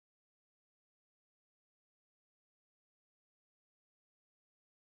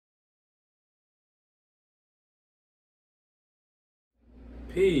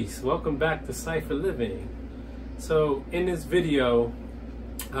Peace. Welcome back to Scipher Living. So in this video,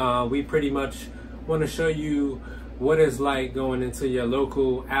 we pretty much want to show you what it's like going into your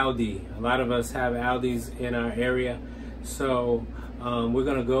local Aldi. A lot of us have Aldis in our area. So we're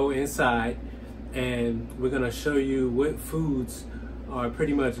going to go inside and we're going to show you what foods are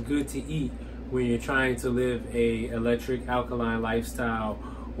pretty much good to eat when you're trying to live a electric alkaline lifestyle,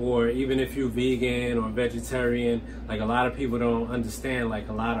 or even if you're vegan or vegetarian. Like, a lot of people don't understand, like,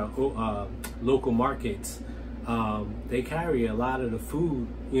 a lot of local markets, they carry a lot of the food,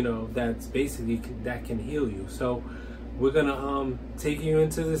 you know, that's basically that can heal you. So we're gonna take you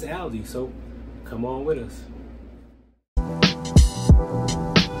into this Aldi, so come on with us.